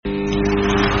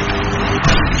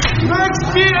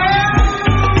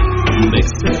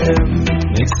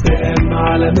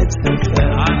على ميكس اف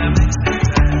ام على ميكس اف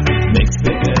ام ميكس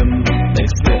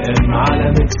بي ام على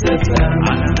ميكس اف ام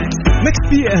على ميكس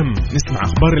بي ام. نسمع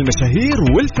اخبار المشاهير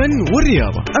والفن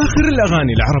والرياضه، اخر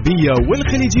الاغاني العربيه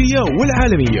والخليجيه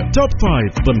والعالميه، توب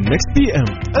 5 ضمن ميكس بي ام.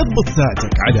 اضبط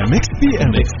ساعتك على ميكس بي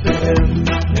ام. ميكس بي ام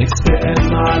ميكس بي ام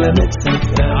على ميكس اف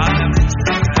ام على ميكس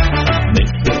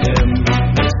بي ام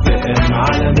ميكس بي ام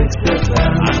على ميكس اف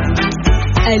ام.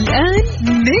 الآن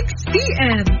ميكس بي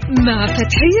ام مع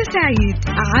فتحية سعيد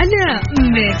على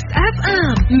ميكس اف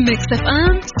ام. ميكس اف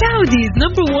ام سعوديز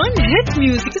نمبر 1 هيت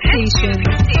ميوزك ستيشن.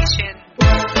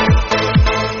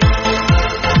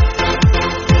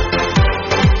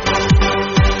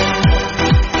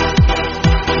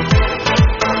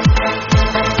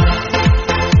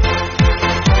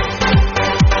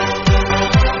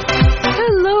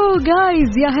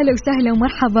 جايز يا هلا وسهلا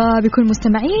ومرحبا بكل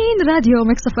مستمعين راديو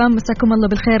ميكس اف ام. مساكم الله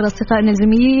بالخير أصدقائنا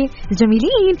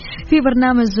الجميلين في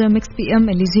برنامج ميكس بي ام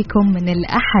اللي يجيكم من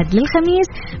الأحد للخميس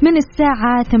من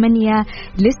الساعة 8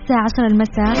 للساعة 10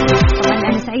 المساء. طبعا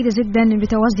أنا سعيدة جدا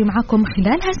بتواجدي معكم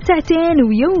خلال هالساعتين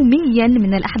ويوميا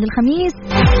من الأحد للخميس،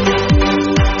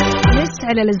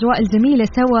 نشعل الأجواء الجميلة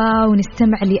سوا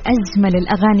ونستمع لأجمل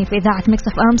الأغاني في إذاعة ميكس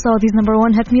اف ام سعوديز نمبر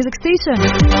 1 هيت ميوزك ستيشن.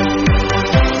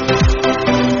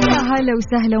 هلا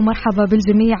وسهلا ومرحبا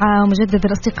بالجميع مجددا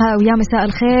الأصدقاء، ويا مساء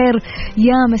الخير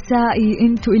يا مسائي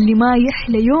انتو اللي ما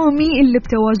يحلى يومي إلا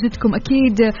بتواجدكم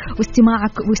أكيد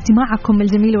واستماعكم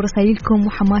الجميل ورسائلكم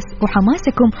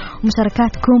وحماسكم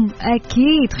ومشاركاتكم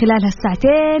أكيد خلال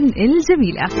هالساعتين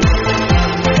الجميلة.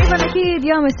 أيضا أكيد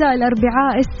يا مساء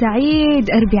الأربعاء السعيد،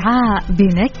 أربعاء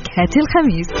بنكهة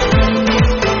الخميس.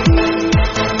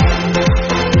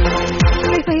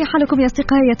 كيف حالكم يا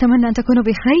أصدقائي؟ أتمنى أن تكونوا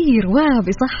بخير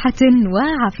وبصحة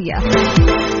وعافية.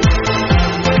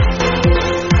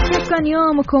 كيف كان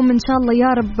يومكم؟ إن شاء الله يا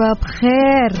رب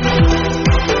بخير.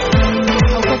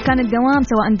 أو كيف كان الدوام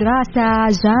سواء دراسة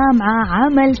جامعة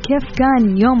عمل؟ كيف كان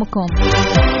يومكم؟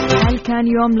 هل كان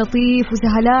يوم لطيف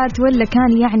وسهلات ولا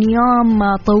كان يعني يوم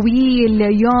طويل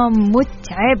يوم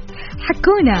متعب؟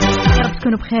 حكونا يا رب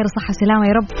تكونوا بخير وصحة وسلامة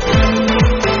يا رب.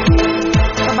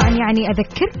 طبعا يعني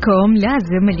أذكركم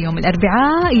لازم اليوم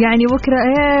الأربعاء يعني بكرة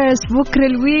إيش؟ بكرة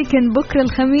الويكند، بكرة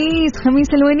الخميس، خميس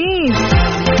الونيس.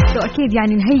 أكيد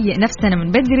يعني نهيئ نفسنا من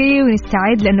بدري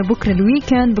ونستعد لأنه بكرة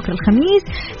الويكند، بكرة الخميس.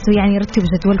 يعني رتب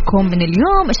جدولكم من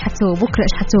اليوم، إيش حتسووا بكرة،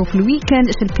 إيش حتسووا في الويكند،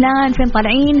 إيش البلان، فين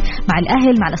طالعين مع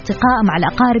الأهل مع الأصدقاء مع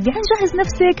الأقارب. يعني جهز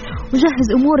نفسك وجهز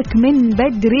أمورك من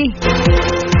بدري.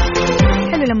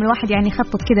 حلو لما الواحد يعني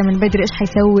يخطط كده من بدري إيش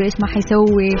حيسوي إيش ما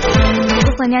حيسوي،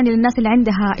 خصوصا يعني للناس اللي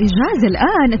عندها إجازة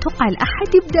الآن. أتوقع الأحد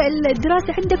يبدأ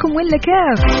الدراسة عندكم ولا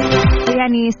كيف؟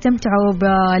 يعني استمتعوا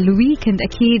بالويكند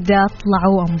أكيد،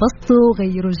 اطلعوا انبسطوا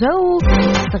غيروا جو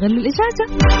استغلوا الإجازة.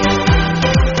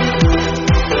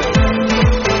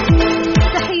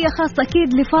 تحية خاصة أكيد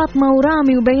لفاطمة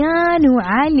ورامي وبيان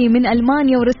وعلي من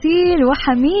ألمانيا ورسيل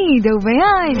وحميدة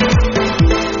وبيان،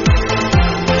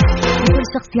 كل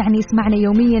شخص يعني يسمعنا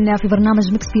يوميا في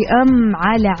برنامج ميكس بي ام.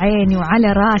 على عيني وعلى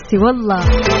راسي والله.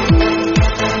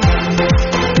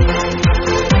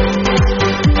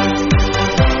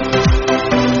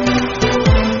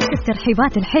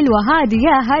 الترحيبات الحلوة هذه،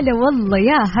 يا هلا والله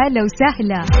يا هلا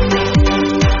وسهلا.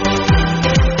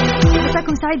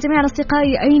 مساكم سعيد جميع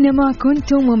أصدقائي أينما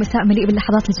كنتم، ومساء مليء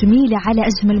باللحظات الجميلة على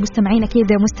أجمل مستمعين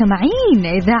أكيد مستمعين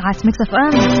إذاعة ميكس اف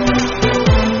ام.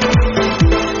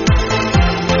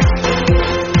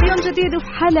 جديد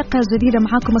وفي حلقة جديدة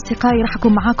معاكم أصدقائي. راح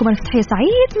أكون معاكم أنا فتحية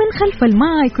سعيد من خلف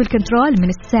المايك والكنترول من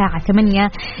الساعة 8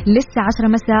 للساعة 10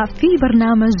 مساء في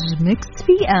برنامج ميكس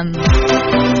بي ام.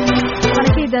 طبعا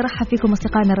أكيد أرحب فيكم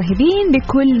أصدقائنا الرهيبين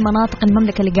بكل مناطق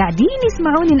المملكة اللي قاعدين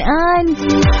يسمعوني الآن.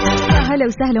 هلا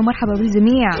وسهلا ومرحبا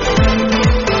بالجميع.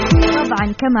 طبعا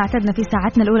كما اعتدنا في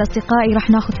ساعتنا الأولى أصدقائي راح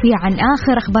ناخذ فيها عن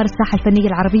آخر أخبار الساحة الفنية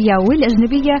العربية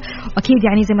والأجنبية، وأكيد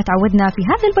يعني زي ما تعودنا في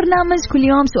هذا البرنامج كل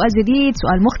يوم سؤال جديد،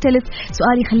 سؤال مختلف،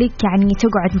 سؤال يخليك يعني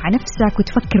تقعد مع نفسك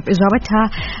وتفكر بإجابتها.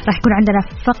 راح يكون عندنا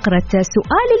فقرة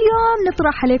سؤال اليوم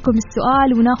نطرح عليكم السؤال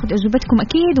وناخذ أجوبتكم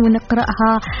أكيد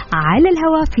ونقرأها على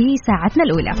الهواء في ساعتنا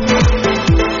الأولى.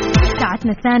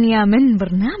 ساعتنا الثانية من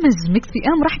برنامج ميكس بي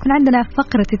ام راح يكون عندنا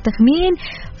فقرة التخمين،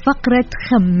 فقرة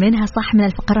خمنها صح، من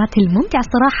الفقرات الممتعة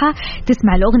الصراحة.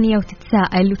 تسمع الأغنية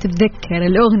وتتساءل وتتذكر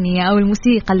الأغنية أو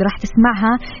الموسيقى اللي راح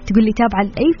تسمعها، تقول لي تابعة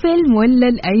لأي فيلم ولا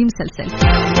لأي مسلسل.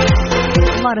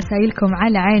 الله رسائلكم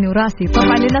على عيني وراسي.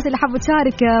 طبعا للناس اللي حابة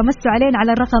تشارك مسوا علينا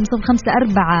على الرقم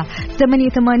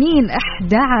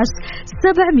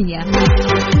 054-88-11-700.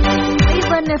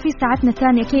 أيضا في ساعتنا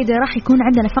الثانية كده راح يكون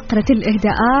عندنا فقرة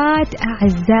الإهداءات.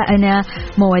 أعزائنا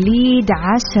مواليد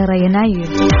 10 يناير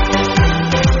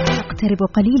اقتربوا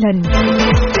قليلا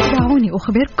دعوني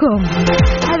أخبركم.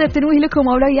 هذا التنويه لكم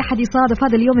أو لا أحد يصادف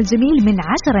هذا اليوم الجميل من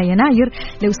 10 يناير.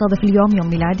 لو صادف اليوم يوم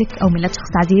ميلادك أو ميلاد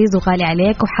شخص عزيز وغالي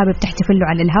عليك وحابب تحتفل له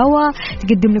على الهواء،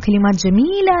 تقدم له كلمات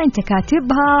جميلة أنت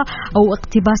كاتبها أو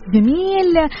اقتباس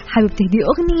جميل، حابب تهدي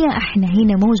أغنية، احنا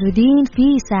هنا موجودين في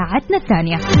ساعتنا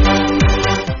الثانية.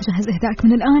 جهز إهدائك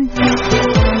من الآن.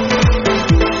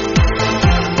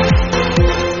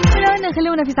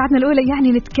 خلونا في ساعتنا الأولى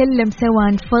يعني نتكلم سوا،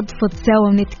 نفضفض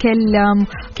سوا، نتكلم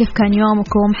كيف كان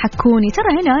يومكم، حكوني.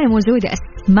 ترى هنا أنا موجودة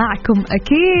أسمعكم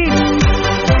أكيد.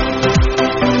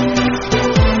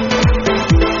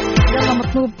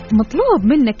 مطلوب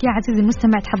منك يا عزيزي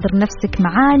المستمع تحضر نفسك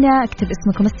معانا، اكتب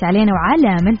اسمك ومس علينا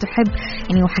وعلى من تحب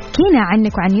يعني، وحكينا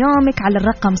عنك وعن يومك على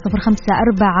الرقم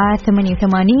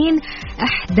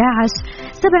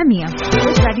 0548811700.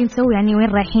 ايش قاعدين تسوي يعني؟ وين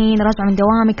رايحين؟ راجع من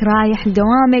دوامك، رايح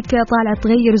لدوامك، طالع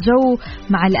تغير جو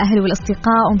مع الأهل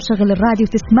والأصدقاء ومشغل الراديو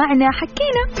تسمعنا؟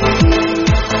 حكينا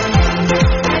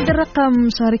هذا الرقم،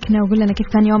 شاركنا وقول لنا كيف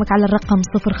كان يومك على الرقم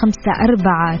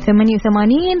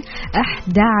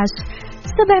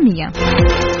 0548811700.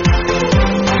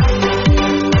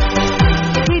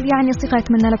 أكيد يعني أصدقائي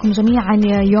أتمنى لكم جميعا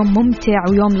يوم ممتع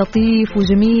ويوم لطيف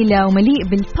وجميلة ومليء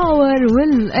بالباور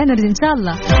والإنرجي إن شاء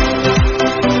الله.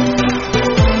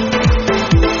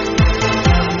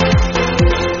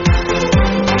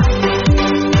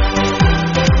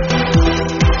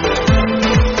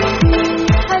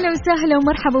 سهلا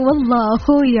ومرحبا. والله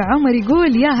أخوي عمر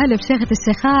يقول يا هلا بشيخة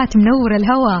الشيخات منور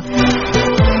الهوا.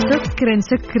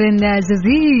 شكرا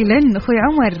جزيلا أخوي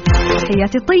عمر،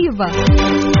 حياتي طيبة.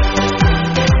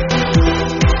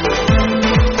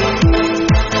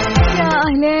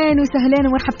 أهلين وسهلين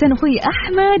ومرحبتين. أخوي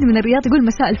أحمد من الرياض يقول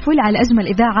مساء الفل على أجمل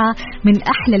إذاعة، من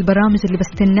أحلى البرامج اللي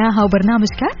بستناها، وبرنامج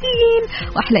كافيين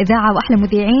وأحلى إذاعة وأحلى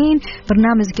مذيعين.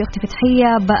 برنامجك يا أختي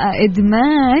فتحية بقى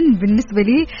إدمان بالنسبة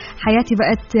لي، حياتي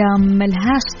بقت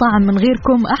ملهاش طعم من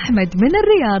غيركم. أحمد من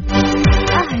الرياض،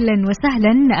 أهلا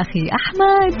وسهلا أخي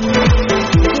أحمد.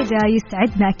 كده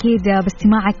يسعدنا أكيد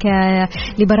باستماعك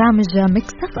لبرامج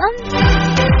ميكس اف ام.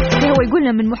 هو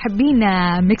يقولنا من محبين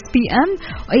ميكس بي ام،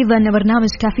 وأيضا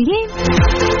برنامج كافيين.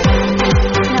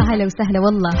 يا هلا وسهلا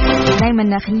والله،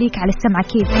 دايما خليك على السمع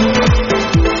أكيد.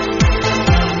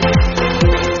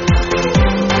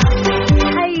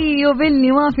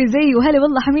 وبلني ما في زي. وهلا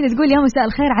والله حميدة تقول يا مساء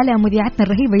الخير على مذيعتنا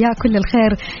الرهيبة، يا كل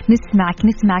الخير، نسمعك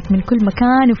من كل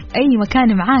مكان وفي أي مكان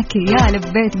معاك. يا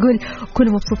لبيت تقول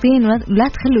كلوا مبسوطين ولا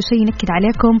تخلوا شيء ينكد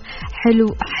عليكم،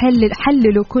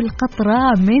 حللوا كل قطرة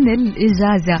من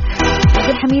الإجازة.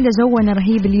 حميدة جونا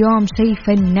رهيب اليوم، شيء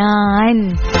فنان.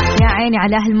 يا عيني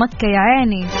على أهل مكة، يا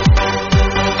عيني.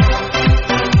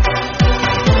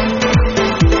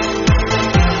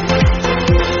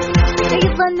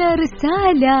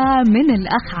 رسالة من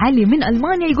الأخ علي من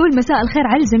ألمانيا يقول مساء الخير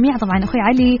على الجميع. طبعا أخوي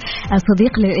علي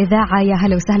صديق للإذاعة، يا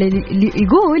هلا وسهلا.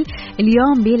 يقول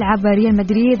اليوم بيلعب ريال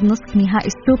مدريد نصف نهائي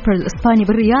السوبر الإسباني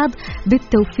بالرياض،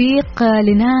 بالتوفيق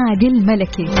لنادي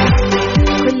الملكي.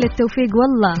 كل التوفيق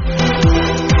والله.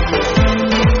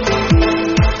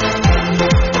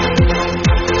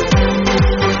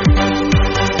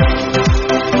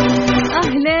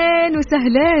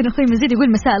 وسهلين. أخوي مجيد يقول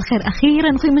مساء الخير. أخيرا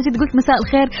أخوي مجيد قلت مساء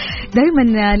الخير. دائما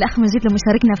الأخ مجيد لما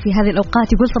يشاركنا في هذه الأوقات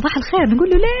يقول صباح الخير، نقول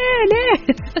له ليه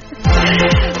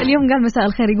اليوم قال مساء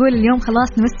الخير. يقول اليوم خلاص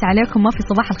نمسي عليكم، ما في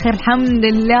صباح الخير الحمد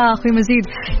لله. أخوي مجيد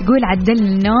يقول عدل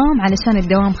النوم علشان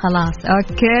الدوام خلاص.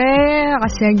 أوكي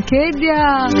عشان كده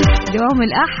دوام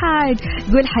الأحد.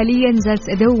 يقول حاليا جالس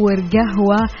أدور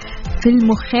قهوة في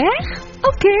المخيخ.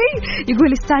 أوكي يقول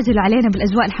استعجلوا علينا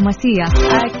بالأجواء الحماسية.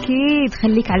 أكيد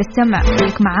خليك على السمع،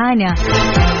 خليك معانا.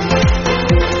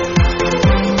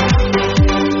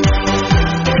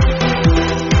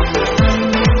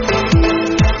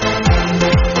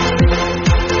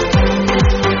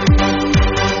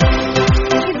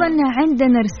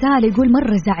 عندنا رسالة يقول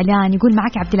مرة زعلان، يقول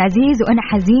معك عبد العزيز وأنا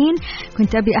حزين،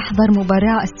 كنت أبي أحضر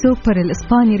مباراة السوبر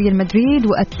الإسباني ريال مدريد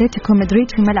وأتلتيكو مدريد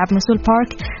في ملعب مسول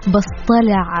بارك، بس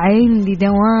طلع عندي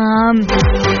دوام.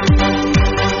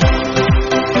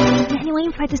 يعني ما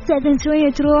ينفع تستأذن شوية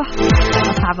تروح؟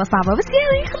 صعبة بس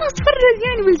يعني خلاص فرج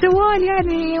يعني بالجوال،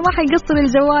 يعني ما حيقصر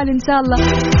الجوال إن شاء الله.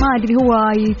 ما أدري هو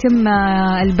يتم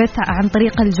البث عن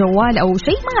طريق الجوال أو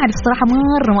شيء، ما أعرف صراحة،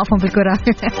 مرة ما أفهم في الكرة.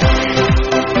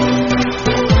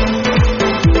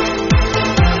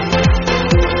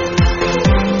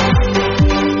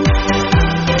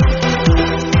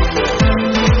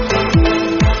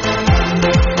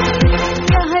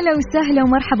 أهلا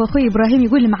ومرحبا أخوي إبراهيم،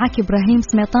 يقول معاك إبراهيم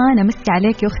سميطان، أمسي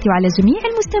عليك يا أختي وعلى جميع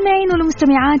المستمعين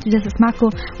والمستمعات، وجلسة أسمعكم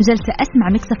وجلسة أسمع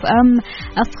ميكس اف ام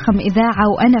أفخم إذاعة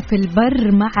وأنا في البر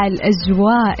مع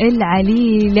الأجواء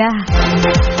العليلة.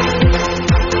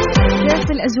 كيف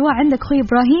الأجواء عندك أخوي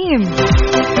إبراهيم؟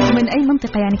 من أي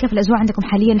منطقة يعني؟ كيف الأجواء عندكم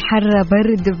حاليا؟ حر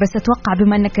برد؟ بس أتوقع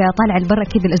بما أنك طالع البر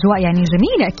أكيد الأجواء يعني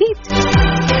جميلة أكيد.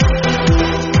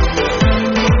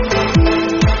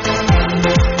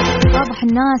 واضح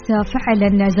الناس فعلا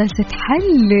جلسة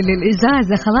تحلل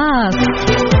الإجازة خلاص،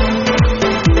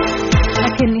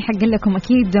 لكن يحق لكم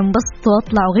أكيد انبسطوا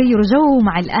واطلعوا غيروا جو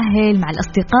مع الأهل مع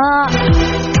الأصدقاء.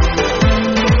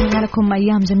 لكم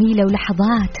أيام جميلة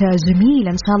ولحظات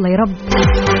جميلة إن شاء الله يا رب.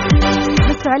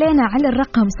 بس علينا على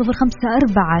الرقم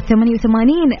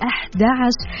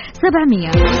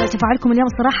 0548811700. تفاعلكم اليوم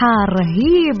الصراحة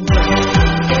رهيب.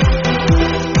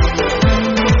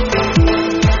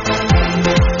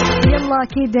 يلا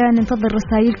كده ننتظر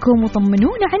رسائلكم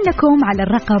وطمنونا عنكم على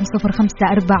الرقم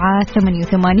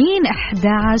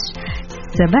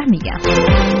 0548811700.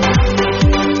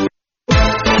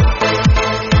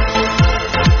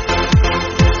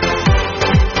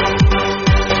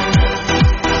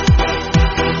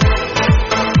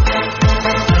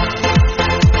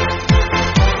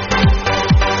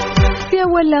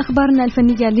 أول أخبارنا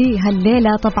الفنية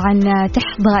لهالليلة طبعا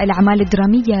تحظى الأعمال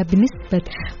الدرامية بنسبة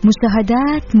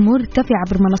مشاهدات مرتفعة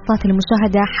عبر منصات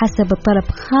المشاهدة حسب الطلب،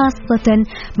 خاصة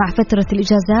مع فترة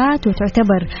الإجازات،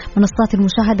 وتعتبر منصات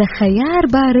المشاهدة خيار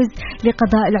بارز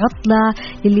لقضاء العطلة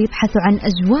اللي يبحثوا عن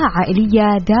أجواء عائلية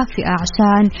دافئة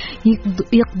عشان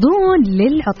يقضون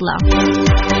للعطلة.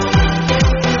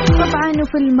 طبعا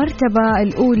وفي المرتبة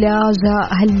الأولى جاء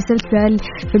هالمسلسل،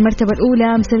 في المرتبة الأولى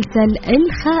مسلسل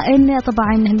الخائن.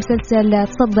 طبعا هالمسلسل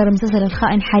تصدر مسلسل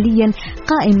الخائن حاليا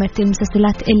قائمة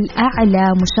المسلسلات الأعلى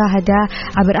مشاهدة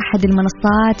عبر أحد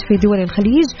المنصات في دول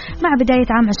الخليج مع بداية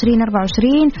عام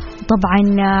 2024. وطبعا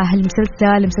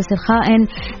هالمسلسل مسلسل الخائن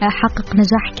حقق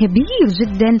نجاح كبير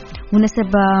جدا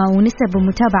ونسب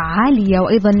متابعة عالية،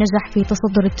 وأيضا نجح في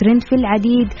تصدر الترند في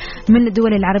العديد من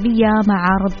الدول العربية مع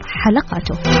عرض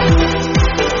حلقاته.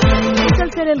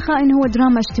 مسلسل الخائن هو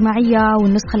دراما اجتماعية،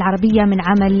 والنسخة العربية من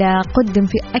عمل قدم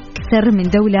في أكثر من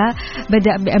دولة،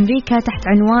 بدأ بأمريكا تحت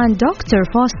عنوان دكتور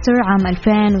فوستر عام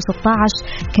 2016.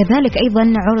 كذلك أيضا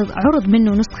عرض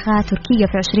منه نسخة تركية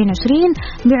في 2020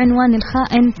 بعنوان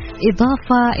الخائن،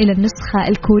 إضافة إلى النسخة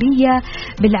الكورية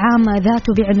بالعام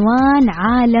ذاته بعنوان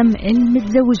عالم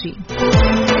المتزوجين.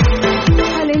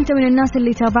 هل أنت من الناس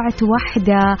اللي تابعت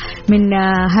واحدة من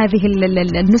هذه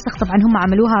النسخ؟ طبعا هم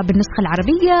عملوها بالنسخة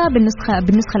العربية،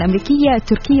 بالنسخة الأمريكية،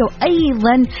 التركية،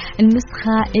 وأيضا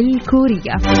النسخة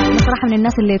الكورية. صراحة من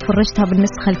الناس اللي تفرجتها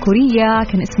بالنسخة الكورية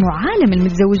كان اسمه عالم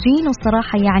المتزوجين،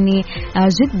 والصراحة يعني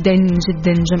جدا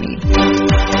جدا جميل.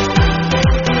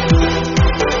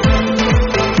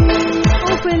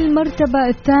 في المرتبة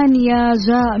الثانية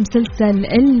جاء مسلسل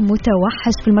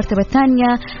المتوحش. في المرتبة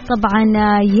الثانية طبعا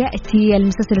يأتي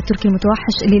المسلسل التركي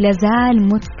المتوحش اللي لازال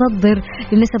متصدر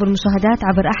لنسب المشاهدات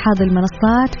عبر أحد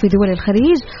المنصات في دول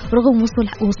الخليج رغم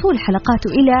وصول حلقاته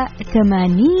إلى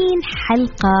 80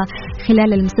 حلقة. خلال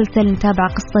المسلسل نتابع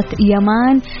قصة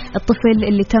يامان، الطفل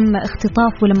اللي تم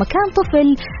اختطافه لما كان طفل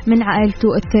من عائلته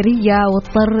الثرية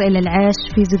واضطر إلى العيش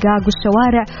في زقاق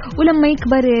والشوارع، ولما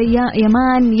يكبر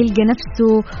يامان يلقى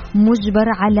نفسه مجبر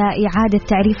على إعادة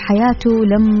تعريف حياته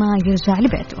لما يرجع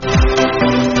لبيته.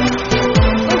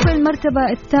 وفي المرتبة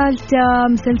الثالثة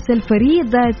مسلسل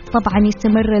فريد. طبعا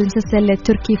يستمر المسلسل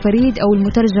التركي فريد أو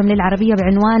المترجم للعربية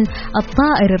بعنوان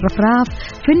الطائر الرفراف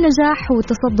في النجاح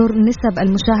وتصدر نسب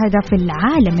المشاهدة في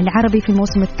العالم العربي في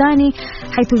الموسم الثاني،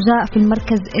 حيث جاء في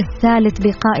المركز الثالث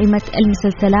بقائمة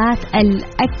المسلسلات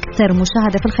الأكثر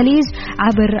مشاهدة في الخليج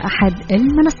عبر أحد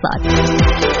المنصات.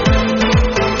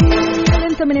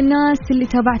 من الناس اللي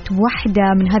تابعت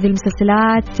واحدة من هذه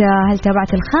المسلسلات؟ هل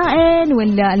تابعت الخائن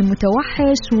ولا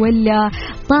المتوحش ولا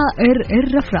طائر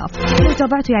الرفراف؟ لو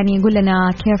تابعته يعني يقول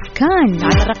لنا كيف كان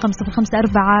على الرقم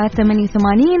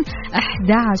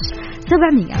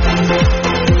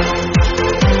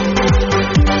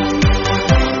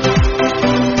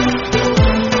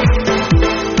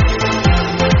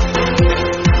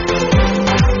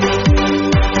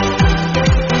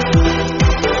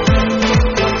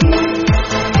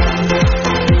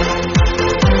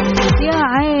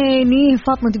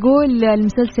فاطمة تقول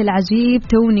المسلسل عجيب،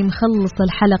 توني مخلص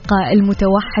الحلقة،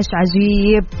 المتوحش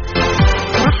عجيب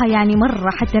صراحة، يعني مرة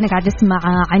حتى أنا قاعد أسمع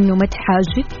عنه مدحة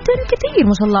جدا كتير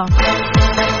ما شاء الله،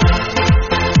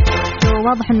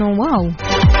 واضح أنه واو.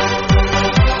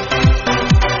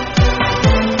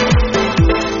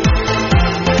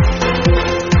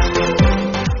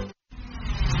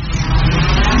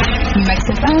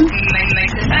 Mix FM.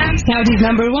 Saudi's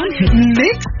number one hit.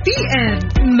 Mix PM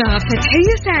مع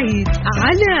فتحية سعيد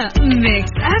على Mix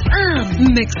FM.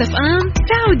 Mix FM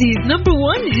Saudi's number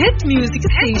one hit music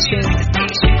station.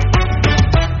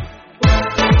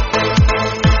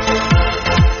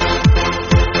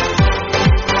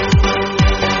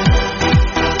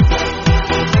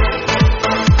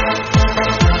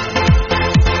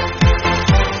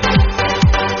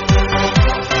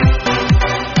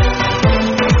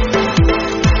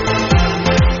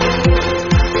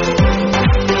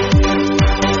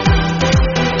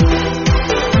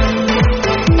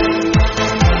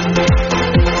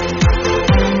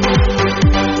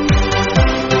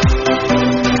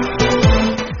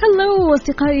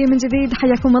 أصدقائي من جديد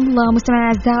حياكم الله مستمعي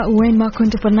الأعزاء وين ما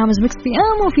كنتوا في برنامج ميكس بي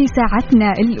ام وفي ساعتنا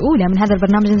الأولى من هذا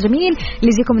البرنامج الجميل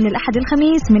اللي يجيكم من الأحد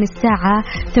الخميس من الساعة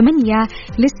 8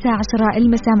 للساعة 10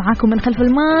 المساء. معاكم من خلف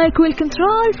المايك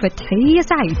والكنترول فتحية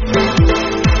سعيد.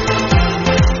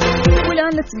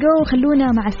 والآن let's go خلونا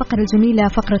مع الفقرة الجميلة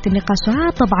فقرة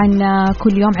النقاشات. طبعا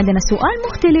كل يوم عندنا سؤال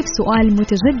مختلف سؤال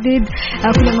متجدد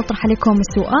كلنا نطرح عليكم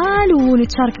السؤال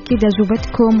ونتشارك كده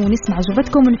أجوبتكم ونسمع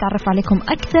أجوبتكم ونتعرف عليكم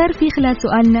أكثر في خلال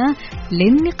سؤالنا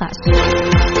للنقاش.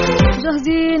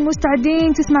 جاهزين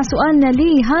مستعدين تسمع سؤالنا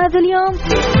لهذا اليوم؟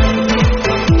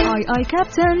 اي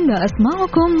كابتن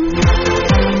أسمعكم.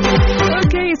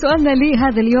 اوكي سؤالنا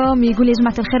لهذا اليوم يقول يا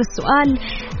جماعة الخير السؤال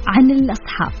عن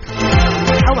الأصحاب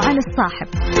أو عن الصاحب.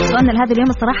 سؤالنا لهذا اليوم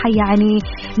الصراحة يعني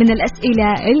من الأسئلة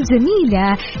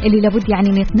الجميلة اللي لابد يعني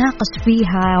نتناقش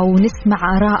فيها ونسمع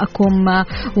آراءكم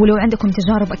ولو عندكم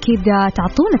تجارب أكيد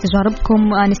تعطونا تجاربكم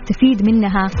نستفيد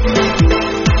منها.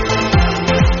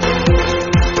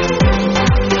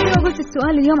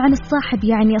 السؤال اليوم عن الصاحب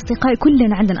يعني أصدقائي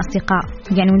كلنا عندنا أصدقاء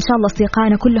يعني وإن شاء الله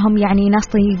أصدقائنا كلهم يعني ناس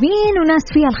طيبين وناس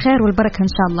فيها الخير والبركة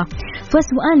إن شاء الله.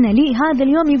 فسؤالنا لي هذا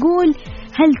اليوم يقول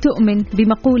هل تؤمن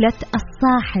بمقولة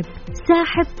الصاحب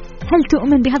ساحب؟ هل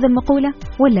تؤمن بهذا المقولة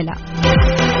ولا لا؟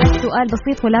 السؤال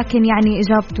بسيط ولكن يعني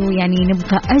إجابته يعني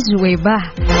نبغى أجوبة.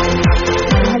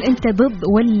 هل أنت ضد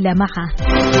ولا معه؟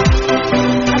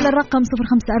 هذا الرقم 054-88-11-700.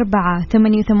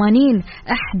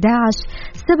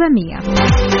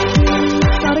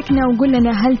 شاركنا وقول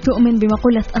لنا هل تؤمن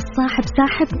بمقولة الصاحب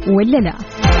ساحب ولا لا؟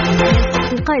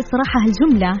 أصدقائي الصراحة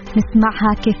هالجملة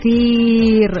نسمعها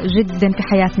كثير جدا في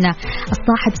حياتنا.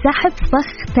 الصاحب ساحب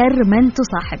فاختر من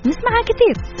تصاحب نسمعها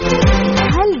كثير.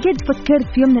 هل قد فكرت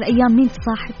في يوم من الأيام مين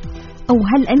تصاحب؟ أو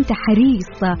هل أنت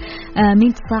حريص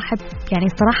مين تصاحب؟ يعني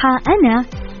صراحة أنا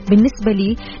بالنسبة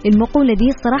لي المقولة دي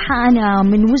الصراحة أنا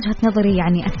من وجهة نظري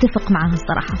يعني أتفق معها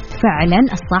الصراحة. فعلا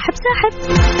الصاحب ساحب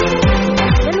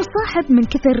لأنه الصاحب من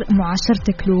كثر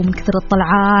معاشرتك له من كثر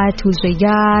الطلعات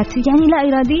والجيات يعني لا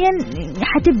إراديا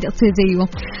حتبدأ تصير زيه.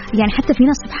 يعني حتى في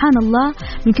ناس سبحان الله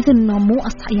من كثر إنهم مو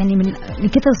يعني من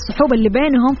كثر الصحوبة اللي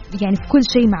بينهم يعني في كل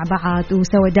شيء مع بعض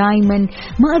وسوا دايما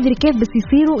ما أدري كيف بس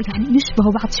يصيروا يعني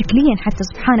يشبهوا بعض شكليا حتى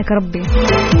سبحانك ربي.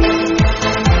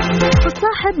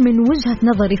 الصاحب من وجهة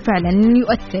نظري فعلا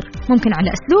يؤثر ممكن على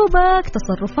أسلوبك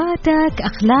تصرفاتك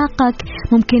أخلاقك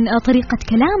ممكن طريقة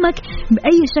كلامك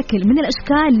بأي شكل من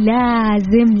الأشكال.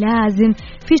 لازم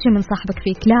في شيء من صاحبك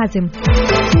فيك لازم.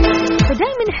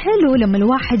 فدايما حلو لما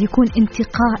الواحد يكون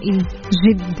انتقائي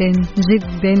جدا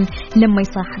جدا لما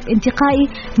يصاحب. انتقائي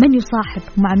من يصاحب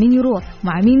مع مين يروح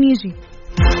مع مين يجي.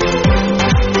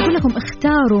 أقول لكم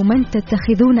اختاروا من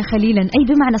تتخذون خليلا أي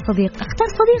بمعنى صديق. اختار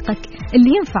صديقك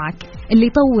اللي ينفعك اللي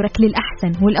يطورك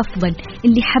للأحسن والأفضل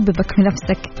اللي يحببك في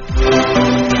نفسك.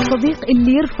 صديق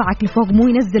اللي يرفعك لفوق مو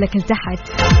ينزلك لتحت.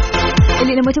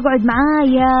 اللي لما تقعد معاه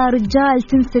يا رجال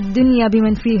تنسى الدنيا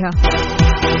بمن فيها.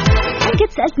 هل قد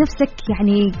سألت نفسك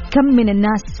يعني كم من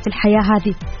الناس في الحياة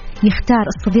هذه يختار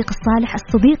الصديق الصالح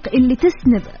الصديق اللي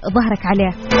تسند ظهرك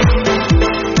عليه؟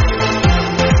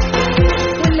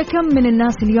 كم من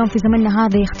الناس اليوم في زمننا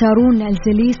هذا يختارون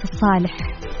الجليس الصالح؟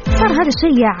 صار هذا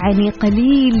الشيء يعني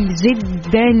قليل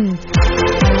جدا.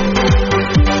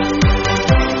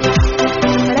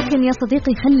 ولكن يا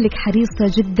صديقي خليك حريص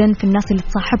جدا في الناس اللي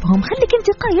تصاحبهم. خليك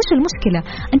انتقائي. ايش المشكلة؟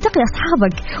 انتقي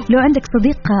أصحابك. ولو عندك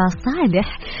صديق صالح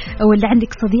ولا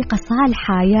عندك صديقة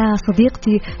صالحة يا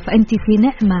صديقتي فأنت في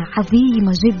نعمة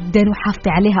عظيمة جدا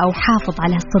وحافظي عليها أو حافظ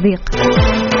على الصديق.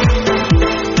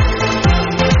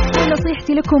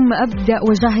 نصيحتي لكم أبدأ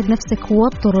وجاهد نفسك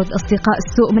واطرد أصدقاء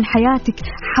السوء من حياتك.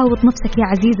 حاوط نفسك يا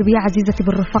عزيزي ويا عزيزتي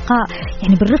بالرفقاء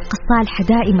يعني بالرفقة الصالحة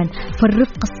دائما.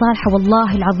 فالرفقة الصالحة والله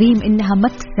العظيم إنها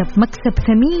مكسب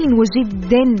ثمين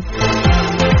وجدا.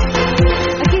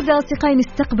 أكيد أكيد أصدقائي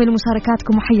نستقبل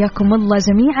مشاركاتكم وحياكم الله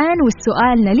جميعا.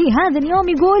 والسؤالنا لي هذا اليوم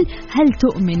يقول: هل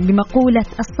تؤمن بمقولة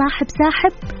الصاحب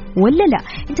ساحب ولا لا؟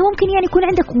 أنت ممكن يعني يكون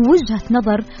عندك وجهة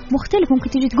نظر مختلفة، ممكن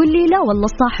تيجي تقول لي لا والله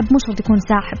الصاحب مش شرط يكون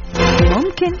ساحب،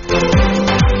 ممكن.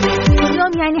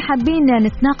 اليوم يعني حابين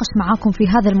نتناقش معاكم في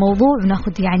هذا الموضوع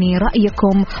وناخذ يعني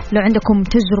رأيكم، لو عندكم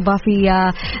تجربة في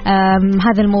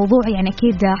هذا الموضوع يعني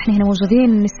أكيد احنا هنا موجودين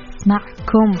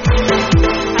نسمعكم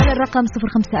على الرقم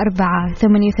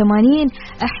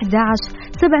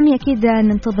 0548811700. أكيد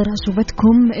ننتظر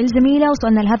أجوبتكم الجميلة.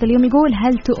 وسؤالنا لهذا اليوم يقول: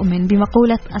 هل تؤمن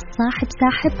بمقولة الصاحب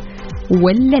ساحب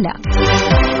ولا لا؟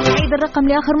 عيد الرقم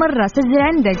لآخر مرة، سجل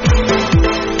عندك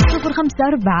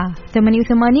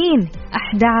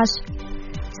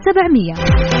 0548811700.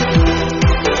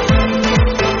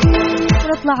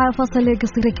 نطلع فاصل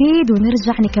قصير أكيد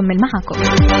ونرجع نكمل معاكم.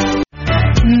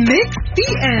 ميكس بي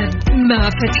ام مع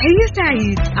فتحية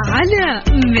سعيد على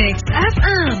ميكس اف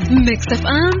ام. ميكس اف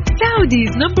ام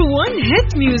سعوديز نمبر 1 هيت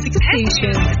ميوزك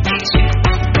ستيشن.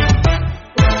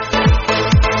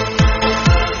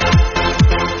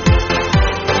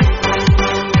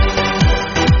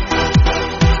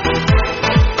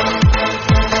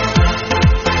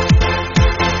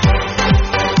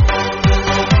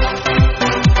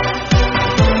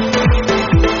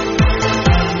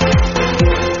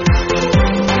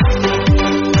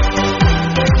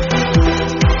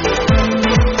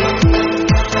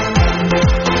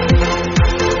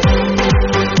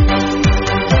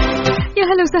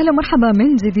 أهلا مرحبا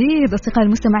من جديد أصدقائي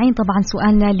المستمعين. طبعا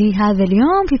سؤالنا لهذا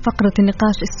اليوم في فقرة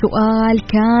النقاش، السؤال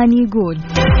كان يقول: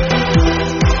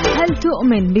 هل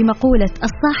تؤمن بمقولة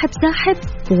الصاحب ساحب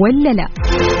ولا لا؟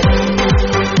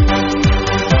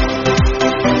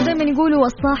 دائما يقولوا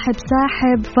الصاحب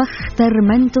ساحب فاختر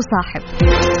من تصاحب.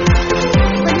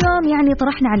 اليوم يعني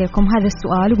طرحنا عليكم هذا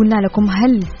السؤال وقلنا لكم: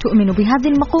 هل تؤمنوا بهذه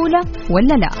المقولة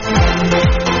ولا لا؟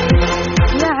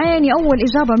 يا عيني أول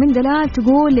إجابة من دلال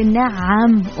تقول: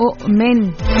 نعم أؤمن.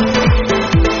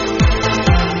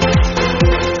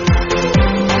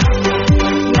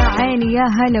 يا عيني يا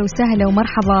هلا وسهلا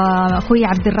ومرحبا. أخوي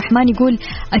عبد الرحمن يقول: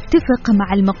 أتفق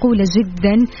مع المقولة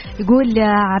جدا. يقول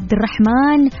عبد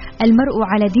الرحمن: المرء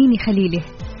على دين خليله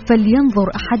فلينظر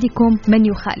أحدكم من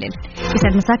يخالل.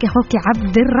 يسعد مساك يا أخوك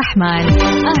عبد الرحمن،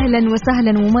 أهلا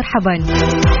وسهلا ومرحبا.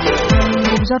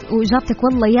 وإجابتك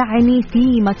والله يعني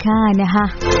في مكانها.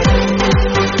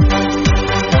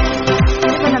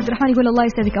 عبد الرحمن يقول: الله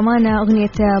يسعدك، أمانة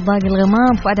أغنية باقي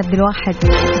الغمام فؤاد عبد الواحد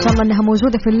إن شاء الله أنها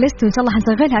موجودة في الليست وإن شاء الله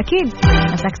حنشغلها أكيد.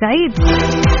 مساك سعيد.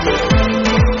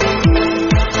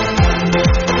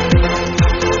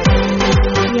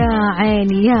 يا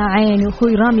عيني يا عيني.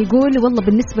 أخوي رامي يقول: والله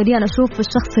بالنسبة لي أنا أشوف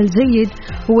الشخص الجيد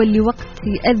هو اللي وقت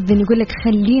يأذن يقول لك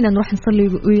خلينا نروح نصلي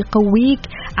ويقويك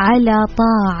على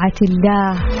طاعة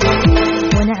الله.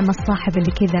 ونعم الصاحب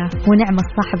اللي كذا، ونعم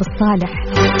الصاحب الصالح.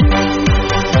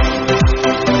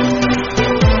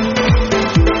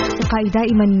 أصدقائي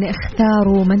دائما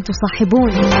اختاروا من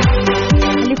تصاحبون،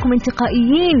 خليكم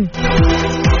انتقائيين.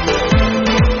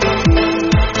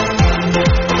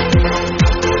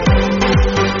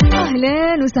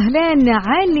 أهلين وسهلين.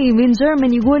 علي من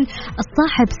جيرمان يقول: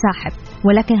 الصاحب ساحب،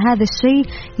 ولكن هذا الشيء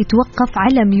يتوقف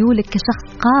على ميولك كشخص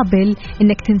قابل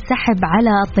انك تنسحب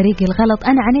على الطريق الغلط.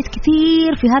 انا عانيت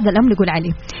كثير في هذا الامر. يقول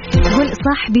علي، يقول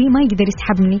صاحبي ما يقدر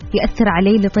يسحبني، يأثر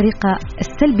علي لطريقة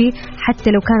السلبي حتى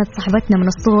لو كانت صحبتنا من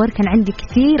الصغر. كان عندي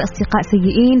كثير اصدقاء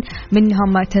سيئين،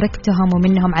 منهم تركتهم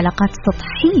ومنهم علاقات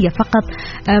سطحية فقط.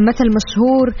 مثل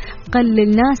مشهور: قلل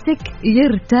ناسك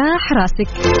يرتاح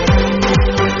راسك.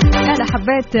 أنا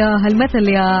حبيت هالمثل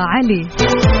يا علي.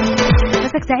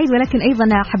 مساك سعيد. ولكن أيضا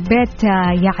حبيت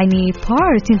يعني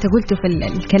بارت أنت قلته في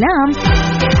الكلام،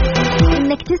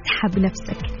 إنك تسحب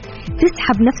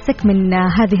نفسك من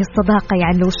هذه الصداقة.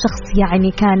 يعني لو الشخص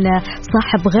يعني كان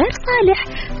صاحب غير صالح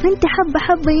فأنت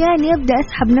حبة يعني يبدأ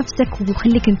أسحب نفسك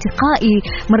وخليك انتقائي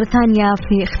مرة ثانية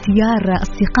في اختيار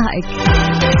أصدقائك.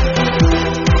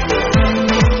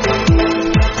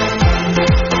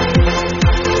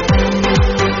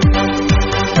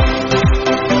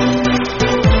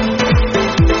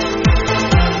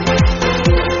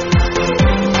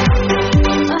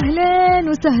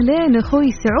 سهلين.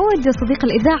 أخوي سعود صديق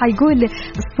الإذاعة يقول: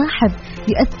 الصاحب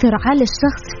يؤثر على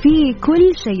الشخص في كل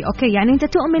شيء. أوكي، يعني أنت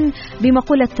تؤمن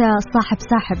بمقولة الصاحب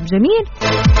ساحب. جميل.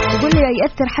 يقول لي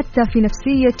يؤثر حتى في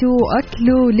نفسيته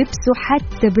وأكله ولبسه،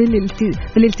 حتى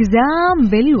بالالتزام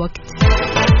بالوقت.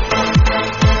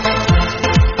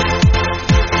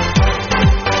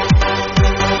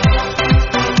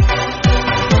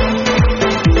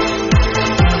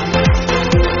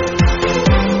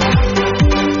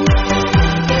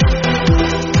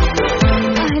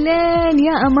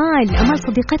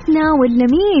 صديقتنا ولا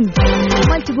مين؟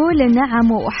 ما تقول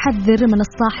نعم وأحذر من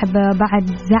الصاحب بعد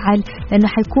زعل لأنه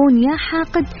حيكون يا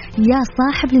حاقد يا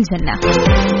صاحب للجنة.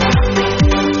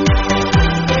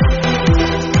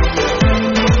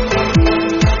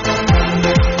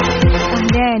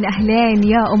 أهلين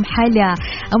يا أم حلا.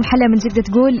 أم حلا من جدة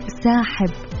تقول ساحب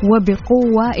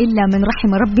وبقوة إلا من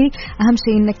رحم ربي، أهم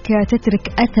شيء إنك تترك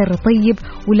أثر طيب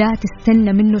ولا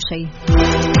تستنى منه شيء.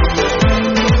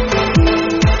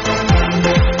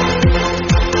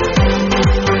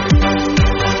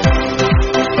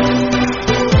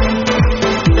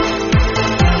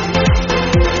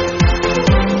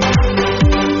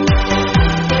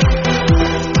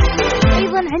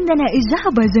 عندنا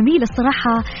إجابة جميلة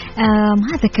الصراحة،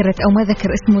 ما ذكرت أو ما ذكر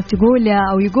اسمه، تقول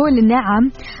أو يقول نعم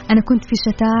أنا كنت في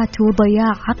شتات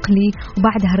وضياع عقلي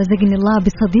وبعدها رزقني الله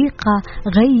بصديقة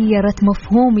غيرت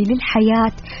مفهومي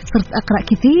للحياة، صرت أقرأ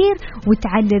كثير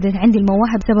وتعددت عندي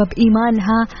المواهب بسبب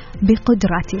إيمانها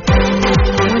بقدراتي.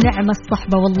 ونعم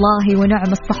الصحبة والله،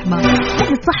 ونعم الصحبة،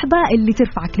 هذه الصحبة اللي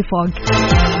ترفعك لفوق،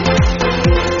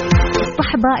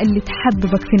 الصحبة اللي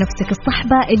تحببك في نفسك،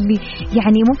 الصحبة اللي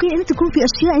يعني ممكن أنت تكون في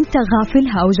أشياء أنت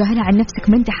غافلها أو جاهلها عن نفسك،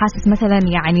 ما أنت حاسس. مثلا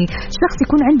يعني شخص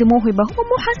يكون عنده موهبة هو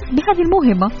مو حاسس بهذه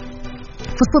الموهبة،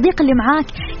 فالصديق اللي معاك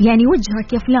يعني وجهك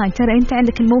يا فلان ترى أنت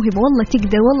عندك الموهبة، والله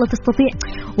تقدر، والله تستطيع،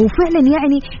 وفعلا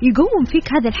يعني يقوم فيك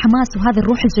هذا الحماس وهذا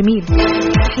الروح الجميل.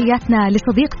 تحياتنا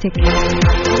لصديقتك،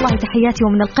 والله تحياتي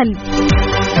ومن القلب.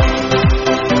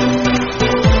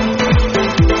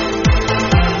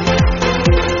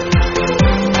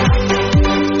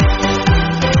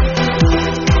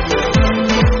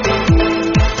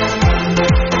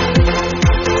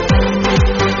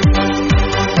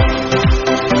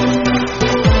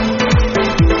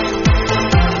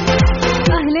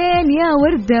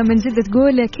 وردة من جدة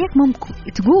تقول كيف ممكن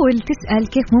تسأل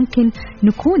كيف ممكن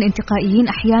نكون انتقائيين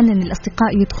أحيانا؟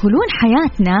 الأصدقاء يدخلون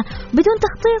حياتنا بدون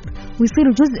تخطيط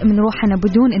ويصيروا جزء من روحنا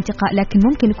بدون انتقاء، لكن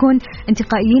ممكن نكون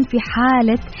انتقائيين في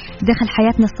حالة دخل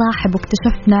حياتنا صاحب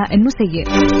واكتشفنا أنه سيء.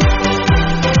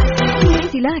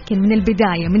 لكن من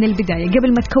البداية قبل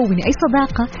ما تكوني أي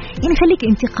صداقة يعني خليك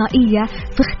انتقائية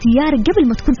في اختيارك قبل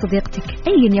ما تكون صديقتك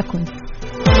أيا يكن.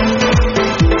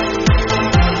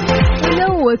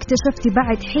 لو اكتشفتي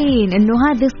بعد حين انه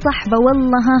هذه الصحبة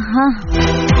والله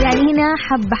يعني هنا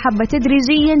حبة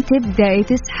تدريجيا تبدأي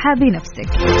تسحبي نفسك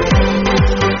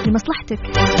لمصلحتك.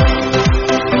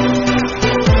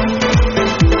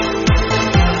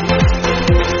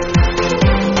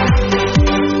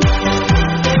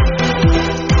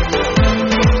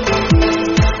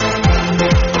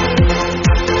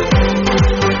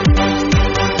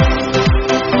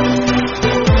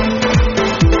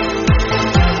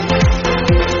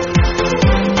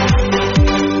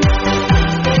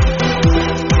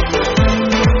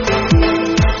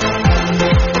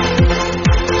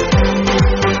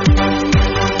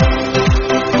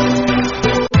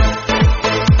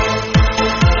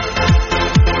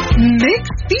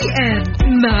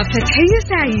 مع فتحية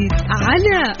سعيد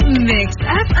على ميكس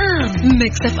اف ام.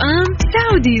 ميكس اف ام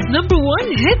سعوديز نمبر 1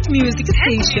 هيت ميوزك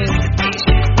ستيشن.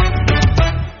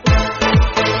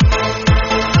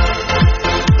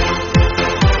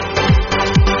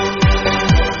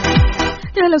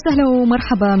 أهلا وسهلا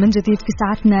ومرحبا من جديد في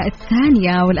ساعتنا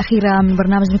الثانية والأخيرة من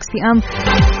برنامج ميكس بي أم.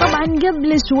 طبعا قبل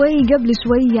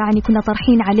شوي يعني كنا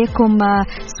طرحين عليكم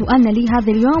سؤالنا لي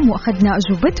هذا اليوم وأخذنا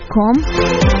أجوبتكم.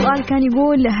 السؤال كان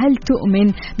يقول هل تؤمن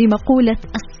بمقولة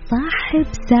الصاحب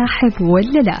ساحب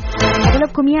ولا لا؟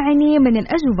 أغلبكم يعني من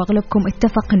الأجوبة أغلبكم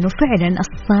اتفق أنه فعلا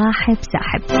الصاحب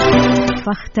ساحب،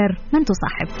 فاختر من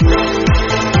تصاحب.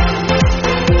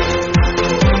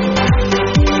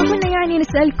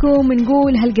 نسألكم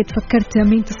نقول هل قد فكرت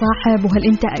مين تصاحب، وهل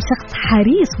أنت شخص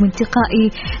حريص وانتقائي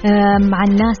مع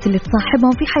الناس اللي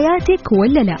تصاحبهم في حياتك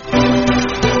ولا لا؟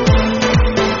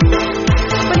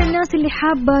 والناس اللي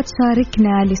حابة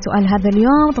تشاركنا لسؤال هذا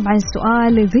اليوم، طبعا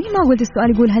السؤال زي ما قلت السؤال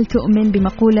يقول هل تؤمن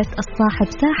بمقولة الصاحب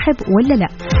ساحب ولا لا؟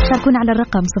 شاركونا على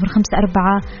الرقم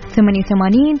 054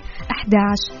 88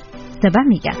 11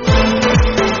 700.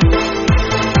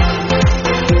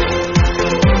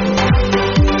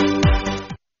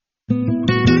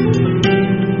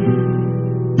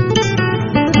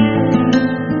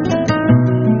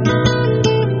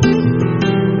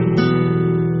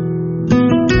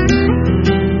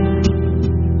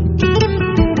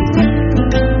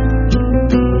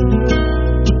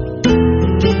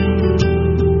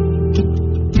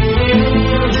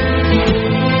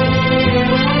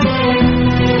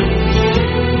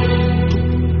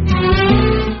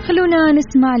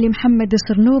 نسمع لمحمد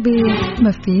الشرنوبي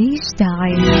مفيش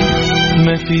داعي.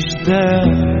 مفيش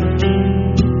داعي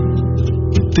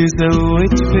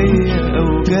تزود فيا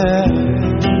أوجاع،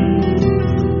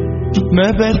 ما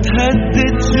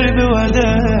بتهددش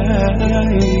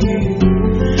بوداعي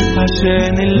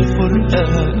عشان الفرقة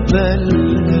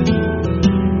أقبلها،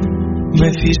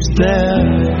 مفيش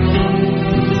داعي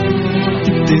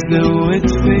تزود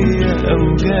فيا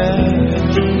أوجاع،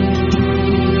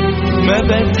 ما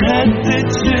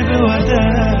بتهددش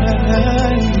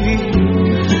بوداعي،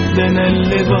 ده أنا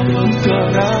اللي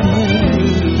بفكر أعمل.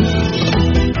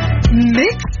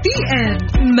 ميكس بي ام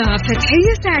مع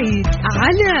فتحية سعيد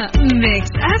على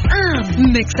ميكس اف ام.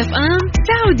 ميكس اف ام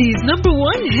سعوديز نمبر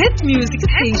 1 هيت ميوزك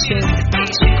ستيشن.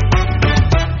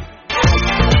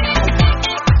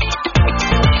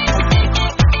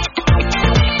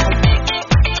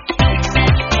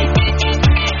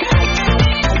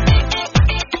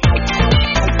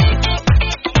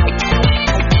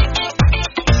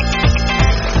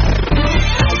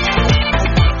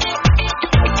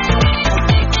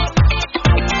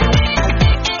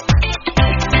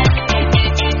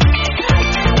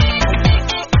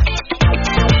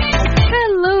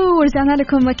 رجعنا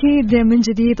لكم أكيد من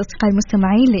جديد أصدقائي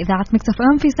المستمعين لإذاعة ميكس اف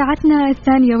ام في ساعتنا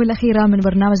الثانية والأخيرة من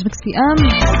برنامج ميكس بي ام.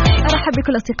 أرحب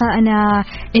بكل أصدقائنا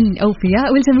الأوفياء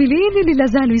والجميلين اللي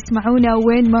لازالوا يسمعونا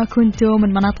وين ما كنتوا من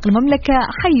مناطق المملكة،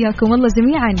 حياكم الله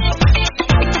جميعا.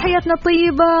 تحياتنا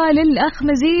الطيبة للأخ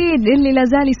مزيد اللي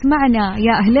لازال يسمعنا،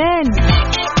 يا أهلين.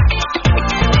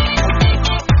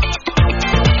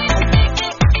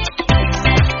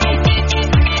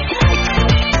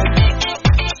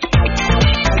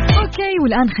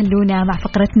 والآن خلونا مع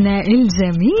فقرتنا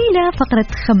الجميلة، فقرة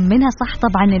خمنها صح.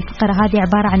 طبعا الفقرة هذه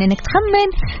عبارة عن أنك تخمن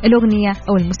الأغنية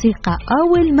أو الموسيقى أو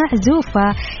المعزوفة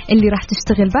اللي راح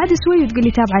تشتغل بعد شوي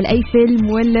وتقولي تابعة لأي فيلم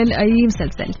ولا لأي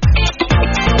مسلسل.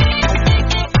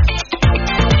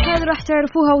 هذا راح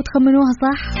تعرفوها وتخمنوها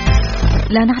صح؟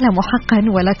 لا نعلم حقا،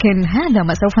 ولكن هذا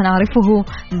ما سوف نعرفه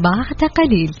بعد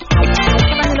قليل.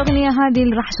 طبعا الأغنية هذه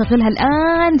اللي راح أشغلها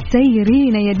الآن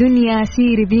سيرينا يا دنيا،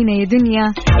 سيري بينا يا دنيا.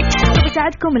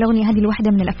 بساعدكم الأغنية هذه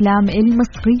الواحدة من الأفلام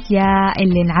المصرية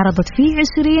اللي انعرضت في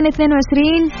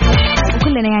 2022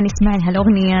 وكلنا يعني سمعنا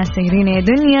هالأغنية سيرينا يا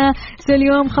دنيا.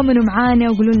 اليوم خمنوا معانا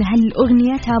وقولوا لنا هل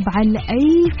الأغنية تابعة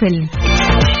لأي فيلم.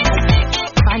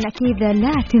 طبعا أكيد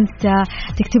لا تنسى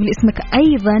تكتب لي اسمك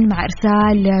أيضا مع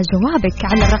إرسال جوابك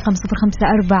على الرقم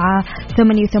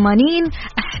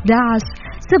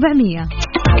 0548811700.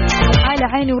 على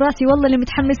عيني وراسي والله اللي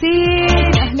متحمسين.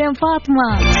 أهلين فاطمة.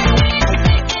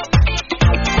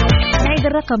 نعيد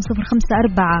الرقم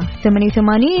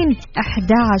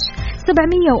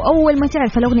 0548811700. وأول ما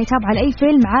تعرف الأغنية تابعة لأي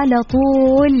فيلم على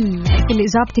طول ارسل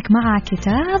إجابتك مع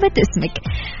كتابة اسمك.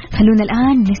 خلونا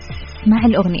الآن نسمع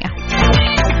الأغنية.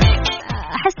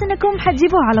 أحس أنكم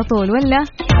حتجيبوها على طول ولا؟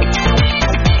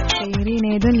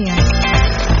 سيرينا يا دنيا.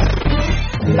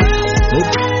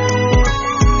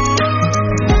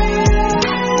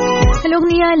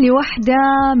 الأغنية لوحدة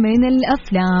من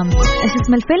الأفلام. إيش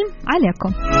اسم الفيلم؟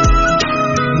 عليكم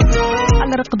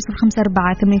على رقم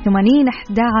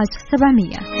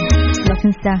 0548811700. لا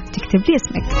تنسى تكتب لي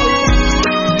اسمك.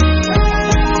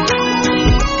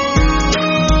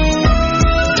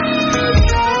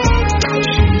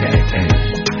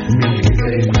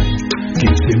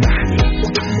 كيف سمحني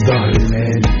ظهر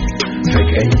المال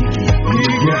فجأة يجي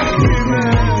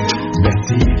احتمال، بس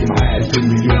يجي معاه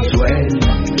 2000,000,000 سؤال.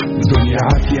 دنيا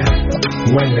عافية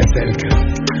ولا سالكة،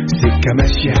 سكة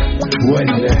ماشية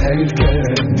ولا هلكة،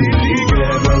 دي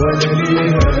الإجابة ولا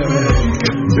ليها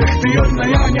مالكة، باختيارنا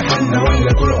يعني حالنا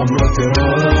ولا طول عمرها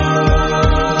تراث.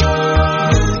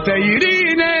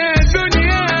 سيرينا يا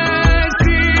دنيا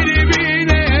سيري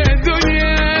بينا يا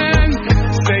دنيا،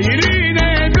 سيرينا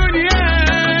يا دنيا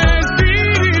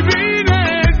سيري بينا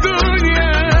يا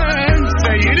دنيا،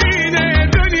 سيرينا يا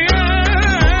دنيا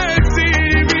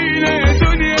سيري بينا يا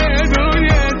دنيا،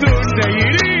 دنيا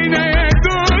سيرينا يا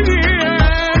دنيا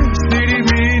سيري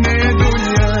بينا يا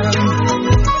دنيا.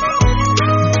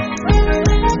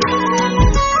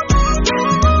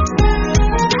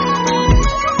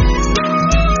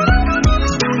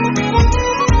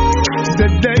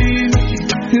 صدقيني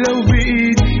لو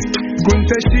بإيدي كنت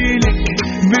أشيلك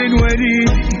بين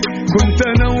وريدي، كنت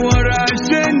أنور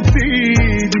عشان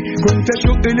تيدي، كنت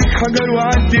أشق لك حجر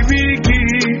وعدي بيكي،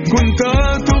 كنت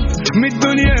أطف من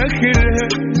الدنيا آخرها،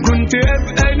 كنت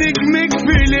أبقى نجمك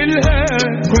في ليلها،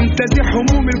 كنت أزيح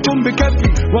هموم الكون بكفي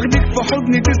واخدك في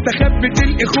حضني تستخبي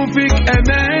تلقي خوفك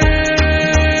أمان.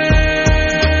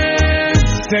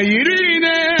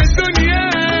 سيرينا يا دنيا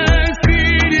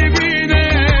سيري بينا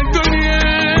يا دنيا،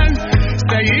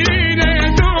 سيرينا يا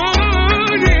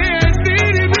دنيا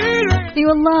سيري بينا. اي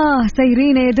والله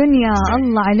سيرين يا دنيا.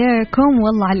 الله عليكم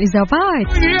والله على الإجابات.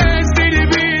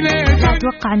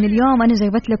 أتوقع أن اليوم أنا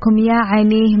جايبت لكم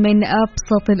يعني من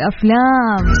أبسط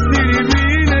الأفلام.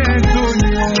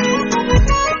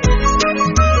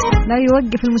 لا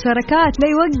يوقف المشاركات، لا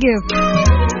يوقف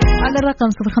على الرقم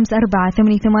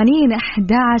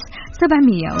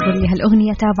 0548811700 وقول لي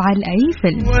هالأغنية تابعة لأي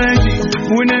فيلم.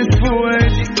 وناس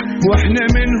فوادي واحنا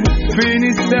منهم فين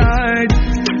السعادة،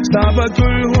 صعبة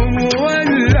لهم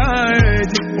ولا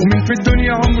عادي، ومن في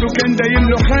الدنيا عمره كان دايم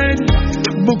له حد،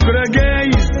 بكرة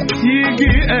جايز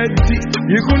يجي قدي،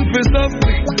 يكون في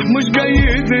صفي مش جاي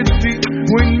ضدي،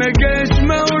 وإن ما جاش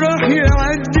ما راح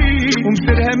يعدي،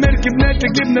 ومسيرها مركبنا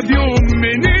تجيبنا في يوم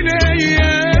من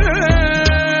الأيام.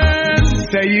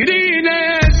 سايرين يا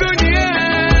دنيا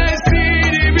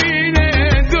سيري بينا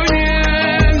يا دنيا،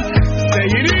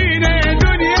 سايرين يا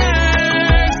دنيا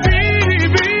سيري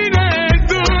بينا يا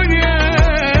دنيا،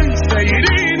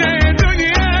 سايرين يا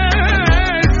دنيا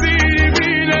سيري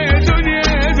بينا يا دنيا،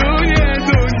 دنيا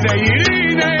دنيا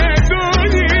سايرين يا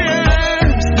دنيا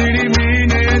سيري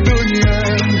بينا يا دنيا.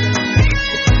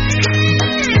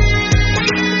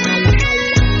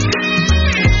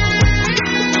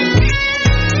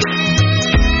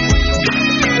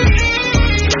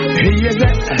 هي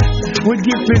زقة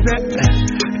وتجيب في زقة،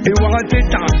 اوعى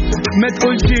تتعب ما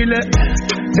تقولش لا،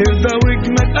 ارضى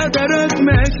واجمد قدرات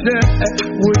مشقة،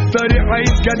 والطريق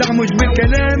عايز جدع مش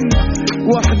بالكلام،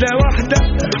 واحدة واحدة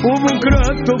وبكرة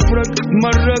تفرج،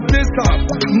 مرة تصعب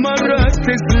مرة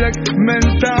تسلك، ما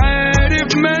انت عارف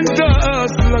ما انت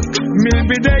اصلك، من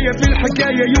البداية في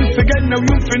الحكاية يوم في جنة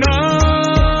ويوم في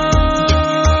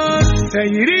نار.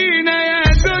 سايرين يا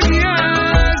دنيا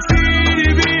سيري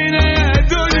بينا يا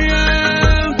دنيا،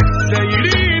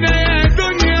 سايرين يا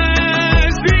دنيا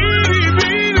سيري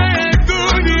بينا يا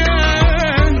دنيا،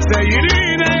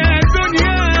 سايرين يا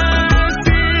دنيا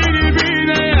سيري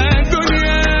بينا يا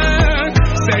دنيا،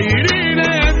 سايرين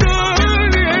يا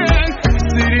دنيا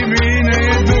سيري بينا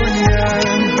يا دنيا.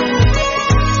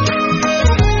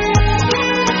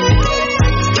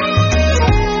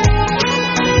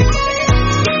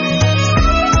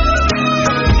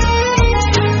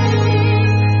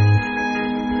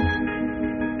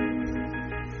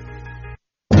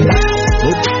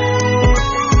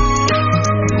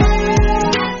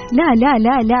 لا لا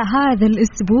لا لا هذا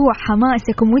الأسبوع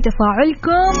حماسكم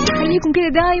وتفاعلكم خليكم كده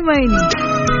دايما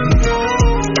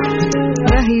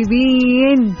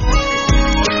رهيبين.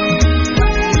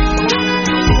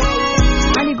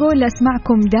 علي يقول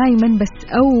أسمعكم دايما، بس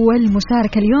أول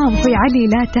مشاركة اليوم أخوي علي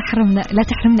لا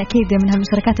تحرمنا كده من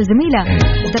هالمشاركات الجميلة،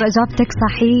 ترى إجابتك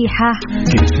صحيحة.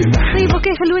 طيب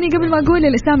أوكي خلوني قبل ما أقول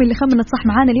الأسامي اللي خمنت صح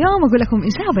معانا اليوم أقول لكم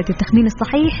إجابة التخمين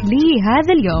الصحيح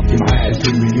لهذا اليوم.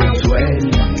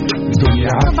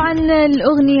 طبعا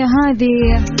الأغنية هذه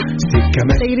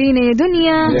سايرين يا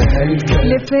دنيا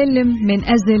لفيلم من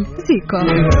أجل زيكو.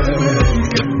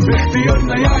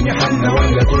 باختيارنا يعني حنا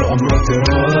ولا طول عمره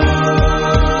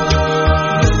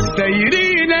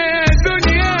سايرين يا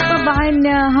دنيا. طبعا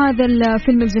هذا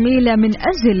الفيلم الجميل من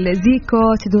أجل زيكو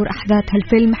تدور أحداث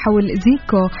هالفيلم حول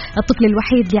زيكو الطفل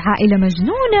الوحيد لعائلة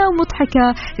مجنونة ومضحكة،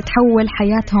 تتحول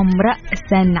حياتهم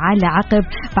رأسا على عقب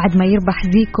بعد ما يربح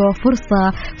زيكو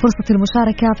فرصة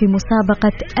المشاركة في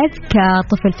مسابقة أذكى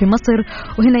طفل في مصر،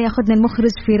 وهنا ياخذنا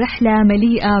المخرج في رحلة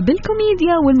مليئة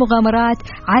بالكوميديا والمغامرات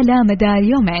على مدار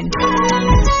يومين.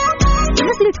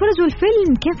 الناس اللي تفرجوا الفيلم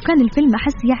كيف كان الفيلم؟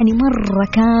 أحس يعني مرة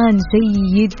كان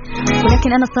جيد، ولكن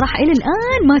أنا الصراحة إلى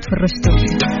الآن ما تفرجته،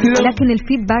 لكن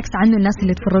الفيدباكس عنه الناس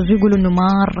اللي تفرجوا يقولوا إنه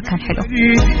مرة كان حلو.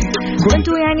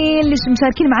 وأنتوا يعني اللي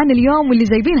مشاركين معنا اليوم واللي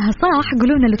جايبينها صح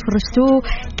قولوا لنا اللي تفرجتوه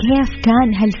كيف كان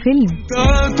هالفيلم،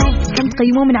 كم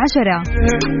تقيموه من 10؟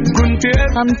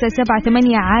 5 7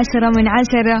 8 10 من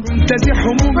 10.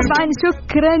 طبعا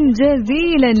شكرا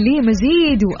جزيلا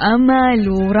لمجيد وأمل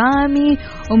ورامي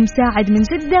ومساعد من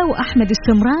جدة وأحمد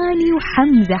السمراني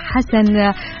وحمزة حسن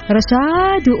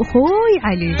رشاد وأخوي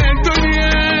علي،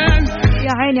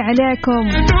 يا عيني عليكم.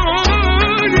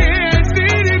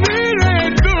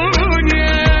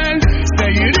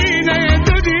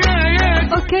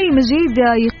 أوكي مجيد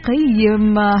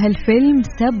يقيم هالفيلم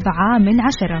 7 من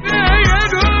 10.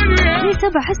 ليه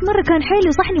 7؟ أحس مرة كان حلو،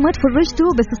 صح إني ما تفرجته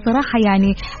بس الصراحة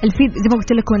يعني زي ما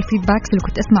قلت لكم الفيدباكس اللي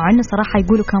كنت أسمع عنه صراحة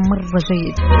يقولوا كان مرة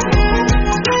جيد.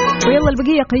 ويلا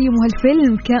البقية قيموا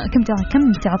هالفيلم كم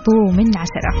تعطوه من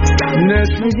 10؟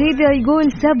 مزيد يقول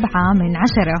 7 من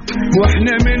 10.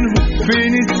 واحنا منهم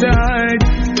فين السعادة،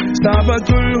 صعبة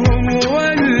لهم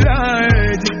ولا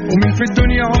عادي، ومن في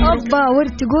الدنيا عمره أبا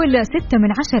ورد تقول 6 من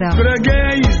 10.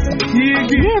 جايز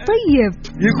يجي ليه طيب؟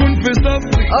 يكون في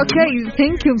صفي أوكي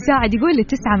ثانك يو مساعد يقول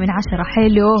 9 من 10.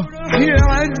 حلو.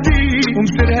 يعدي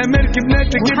ومصيرها مركب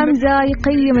ناتج. وحمزة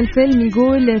يقيم الفيلم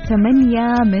يقول 8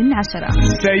 من 10.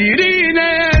 سايرين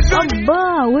يا أبا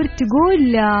ورد تقول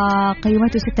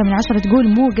قيمته 6 من 10 تقول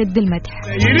مو قد المدح.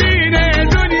 سايرين يا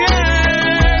دنيا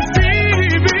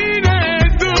سيري بينا يا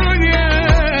دنيا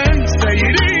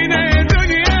سايرين يا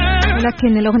دنيا.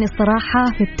 لكن الأغنية الصراحة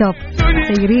في التوب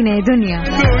سايرين يا دنيا.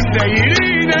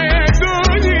 سايرين يا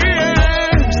دنيا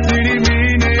سيري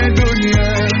بينا يا دنيا.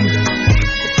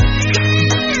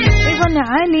 أيضا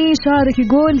علي شارك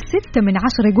يقول 6 من 10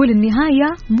 يقول النهاية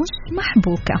مش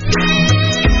محبوكة.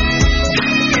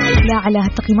 لا على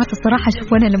التقييمات الصراحة شوف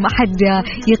أنا لما أحد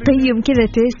يقيم كذا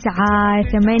 9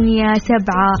 8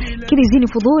 7 كذا يزيني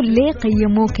فضول ليه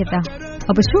قيموه كذا.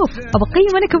 أبى أشوف أبى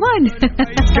أقيم أنا كمان.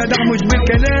 جدع مش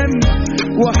بالكلام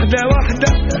واحدة واحدة.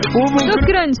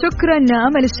 شكرا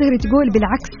أمل الشهري تقول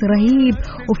بالعكس رهيب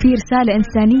وفي رسالة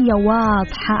إنسانية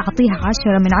واضحة أعطيها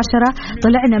 10 من 10.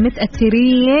 طلعنا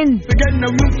متأثرين في جنة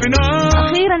ويوم في نار.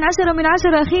 أخيرا 10 من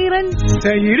 10 أخيرا.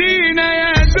 سايرين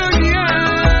يا دنيا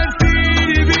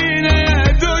سيري بينا يا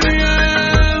دنيا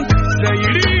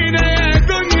سايرين يا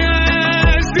دنيا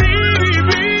سيري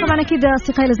بينا. طبعا كده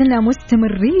أصدقائي لازلنا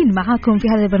مستمرين معاكم في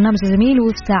هذا البرنامج الجميل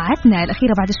وفي ساعتنا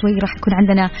الأخيرة بعد شوي راح يكون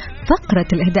عندنا فقرة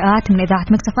الإهداءات من إذاعة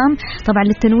مكس اف ام. طبعا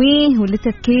للتنويه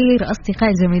وللتذكير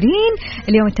أصدقائي الجميلين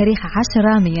اليوم التاريخ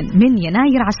 10 من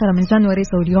يناير 10 من جانوري.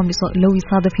 سو اليوم لو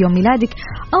يصادف يوم ميلادك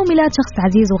أو ميلاد شخص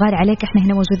عزيز وغالي عليك احنا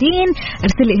هنا موجودين.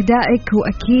 ارسل لي إهدائك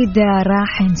وأكيد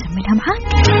راح نجملها معاك.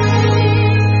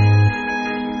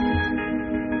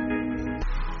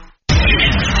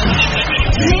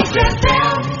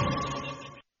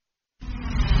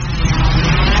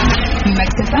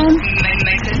 Mix FM,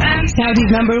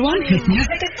 Saudi's #1 hit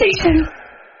music station.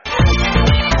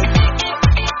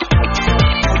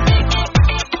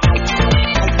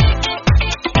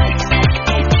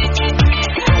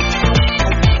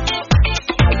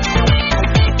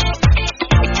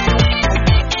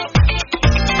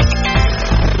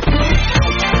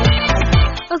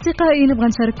 أصدقائي نبغى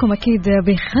نشارككم أكيد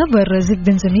بخبر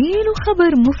جدا جميل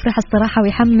وخبر مفرح الصراحة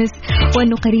ويحمس،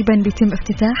 وأنه قريبا بيتم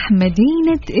افتتاح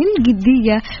مدينة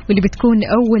الجدية واللي بتكون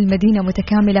أول مدينة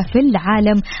متكاملة في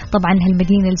العالم. طبعا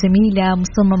هالمدينة الجميلة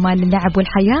مصممة للعب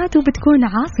والحياة وبتكون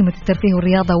عاصمة الترفيه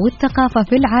والرياضة والثقافة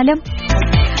في العالم،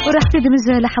 وراح تدمج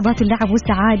لحظات اللعب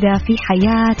والسعادة في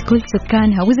حياة كل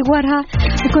سكانها وزوارها.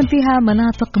 يكون فيها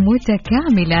مناطق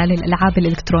متكاملة للألعاب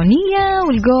الإلكترونية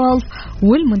والجولف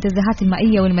والمنتزهات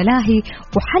المائية والملاهي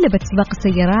وحلبة سباق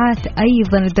السيارات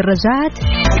أيضا الدراجات.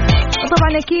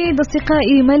 وطبعا أكيد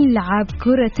أصدقائي ملعب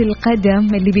كرة القدم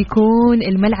اللي بيكون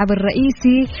الملعب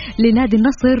الرئيسي لنادي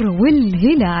النصر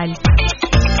والهلال.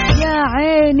 يا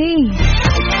عيني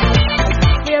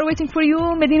We are waiting for you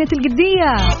مدينة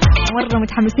الجدية. مرة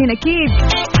متحمسين أكيد،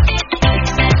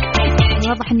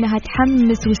 واضح أنها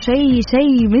تحمس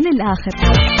وشيء من الآخر.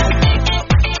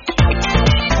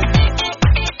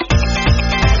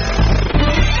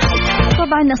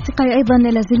 طبعا أصدقائي أيضا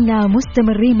لازلنا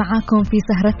مستمرين معاكم في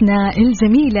سهرتنا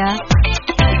الجميلة،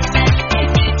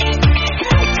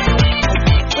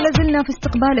 ولازلنا في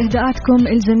استقبال إهداءاتكم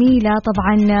الجميلة.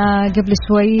 طبعا قبل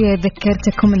شوي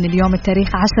ذكرتكم أن اليوم التاريخ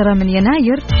 10 من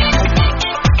يناير.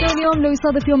 اليوم لو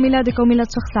يصادف يوم ميلادك أو ميلاد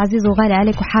شخص عزيز وغالي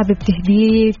عليك وحابب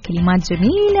تهديه كلمات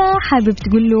جميلة، حابب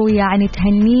تقول له يعني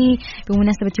تهنيه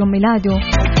بمناسبة يوم ميلاده،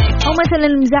 أو مثلا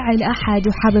مزعل أحد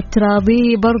وحابب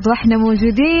تراضيه، برضو احنا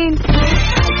موجودين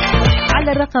على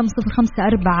الرقم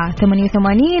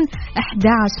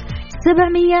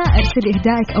 054-88-11-700. ارسل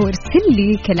إهدائك أو ارسل لي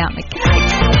كلامك.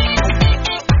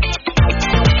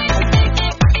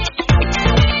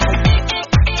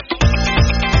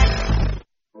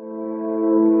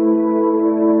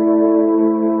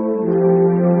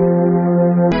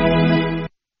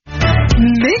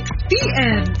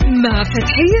 مع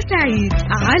فتحية سعيد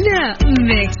على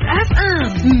ميكس اف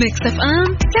ام. ميكس اف ام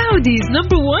سعوديز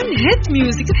 #1 هيت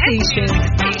ميوزك ستيشن.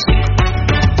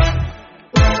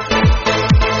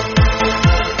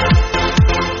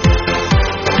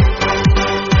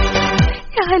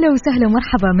 يا هلا وسهلا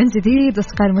ومرحبا من جديد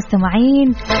أصدقائي المستمعين.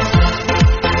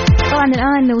 طبعا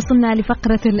الآن وصلنا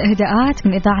لفقرة الإهداءات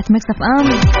من إذاعة ميكس اف ام.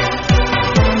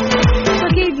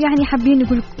 أكيد يعني حابين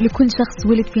نقول لكل شخص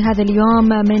ولد في هذا اليوم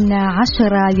من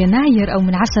 10 يناير أو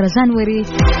من 10 جانوري،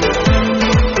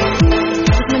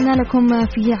 أتمنى لكم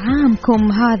في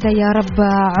عامكم هذا يا رب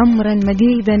عمرا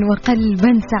مديدا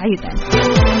وقلبا سعيدا.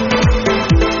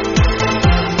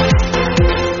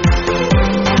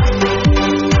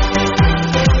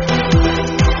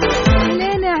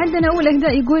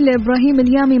 نداء يقول إبراهيم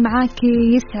اليامي معاك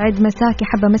يسعد مساكي،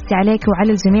 حابة أمسي عليك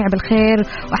وعلى الجميع بالخير،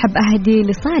 وأحب أهدي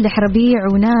لصالح ربيع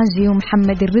وناجي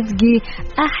ومحمد الرزقي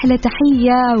أحلى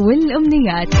تحية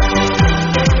والأمنيات.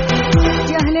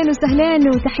 يا أهلين وسهلين،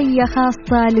 وتحية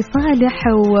خاصة لصالح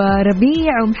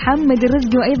وربيع ومحمد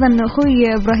الرزقي وأيضا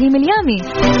أخوي إبراهيم اليامي.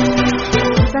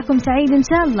 مساكم سعيد إن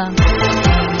شاء الله.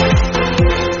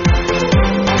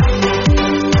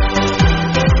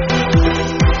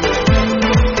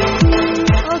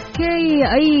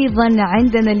 أيضا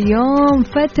عندنا اليوم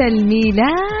فتى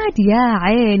الميلاد، يا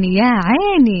عيني يا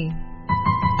عيني.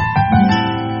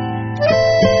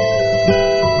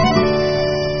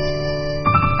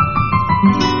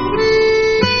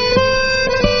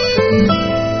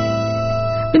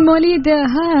 من مواليد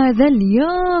هذا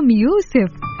اليوم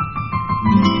يوسف،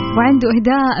 وعنده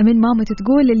إهداء من مامته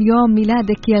تقول اليوم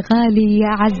ميلادك يا غالي يا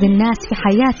أعز الناس في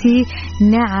حياتي.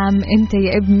 نعم أنت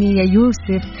يا ابني يا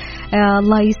يوسف،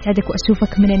 الله يسعدك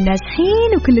وأشوفك من الناجحين،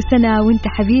 وكل سنة وانت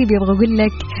حبيبي. أبغى أقول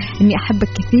لك أني أحبك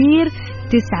كثير.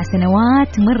 9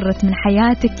 سنوات مرت من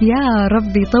حياتك، يا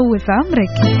رب يطول في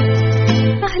عمرك.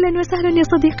 أهلا وسهلا يا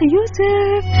صديقي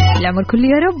يوسف، العمر كله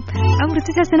يا رب، عمر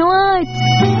 9 سنوات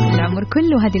العمر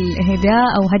كله. هذه الإهداء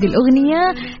أو هذه الأغنية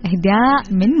إهداء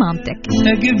من مامتك.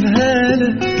 أجيبها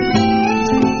لك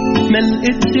ما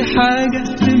لقيتش حاجة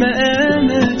في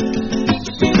مقامك،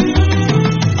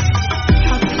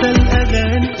 حتى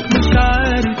الأغاني مش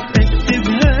عارف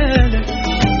أكتبها لك،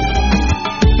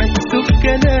 مكتوب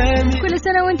كلامي. كل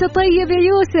سنة وانت طيب يا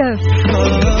يوسف.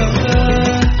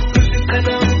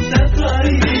 أنا وانت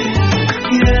طيب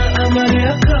يا قمر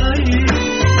يا طيب،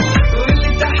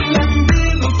 واللي تحلم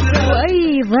بيه بكرة.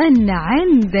 وأيضا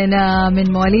عندنا من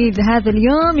مواليد هذا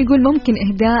اليوم يقول ممكن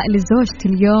إهداء لزوجتي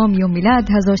اليوم، يوم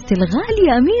ميلادها زوجتي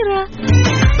الغالية أميرة.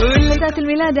 ذات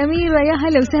الميلاد أميرة، يا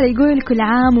هلا وسهلا. يقول كل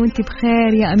عام وانت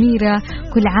بخير يا أميرة،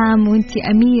 كل عام وانت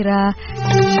أميرة،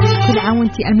 كل عام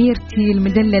وانت أميرتي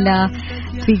المدللة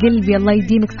في قلبي، الله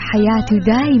يديمك في حياتي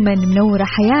ودائما منورة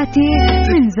حياتي.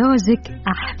 من زوجك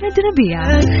أحمد ربيع.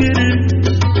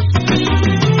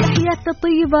 تحياتنا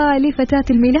الطيبة لفتاة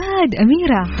الميلاد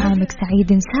أميرة، عامك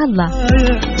سعيد إن شاء الله.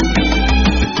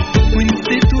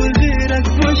 ونسيت وغيرك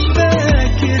مش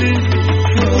فاكر،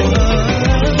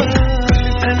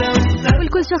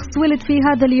 ولكل شخص ولد في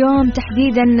هذا اليوم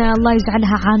تحديدا الله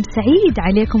يجعلها عام سعيد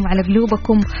عليكم وعلى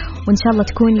قلوبكم، وإن شاء الله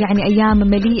تكون يعني أيام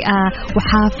مليئة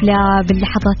وحافلة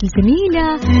باللحظات الجميلة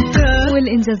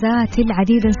والإنجازات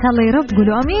العديدة إن شاء الله يا رب.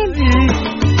 قولوا أمين.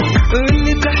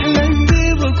 واللي تحلم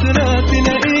بكرة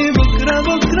تلاقي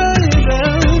بكرة يبقى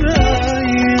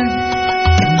قريب.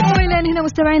 هنا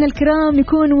مستمعينا الكرام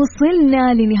نكون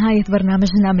وصلنا لنهاية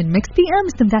برنامجنا من ميكس بي ام.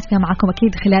 استمتعت فيها معكم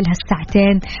أكيد خلال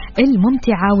هالساعتين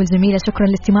الممتعة والجميلة. شكرا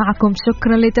لاستماعكم،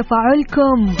 شكرا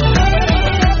لتفاعلكم.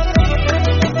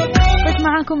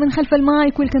 معكم من خلف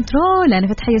المايك والكنترول أنا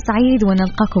فتحية سعيد،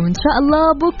 ونلقاكم إن شاء الله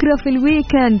بكرة في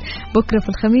الويكند، بكرة في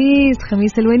الخميس،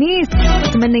 خميس الونيس.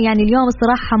 أتمنى يعني اليوم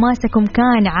الصراحة حماسكم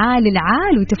كان عال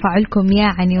العال وتفاعلكم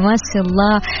يعني ما شاء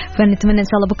الله، فنتمنى إن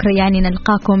شاء الله بكرة يعني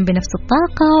نلقاكم بنفس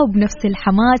الطاقة وبنفس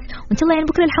الحماس، وإن شاء الله يعني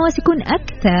بكرة الحماس يكون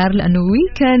أكثر لأنه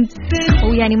ويكند،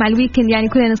 ويعني مع الويكند يعني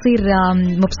كلنا نصير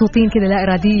مبسوطين كذا لا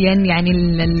إراديا، يعني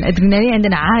الأدرينالين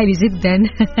عندنا عالي جدا.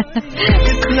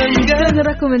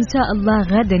 نراكم إن شاء الله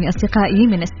غدا أصدقائي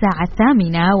من الساعة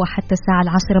 8 وحتى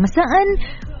الساعة 10 مساء،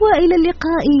 وإلى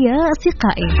اللقاء يا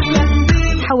أصدقائي.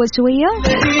 حول شوية.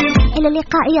 إلى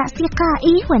اللقاء يا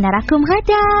أصدقائي ونراكم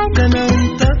غدا.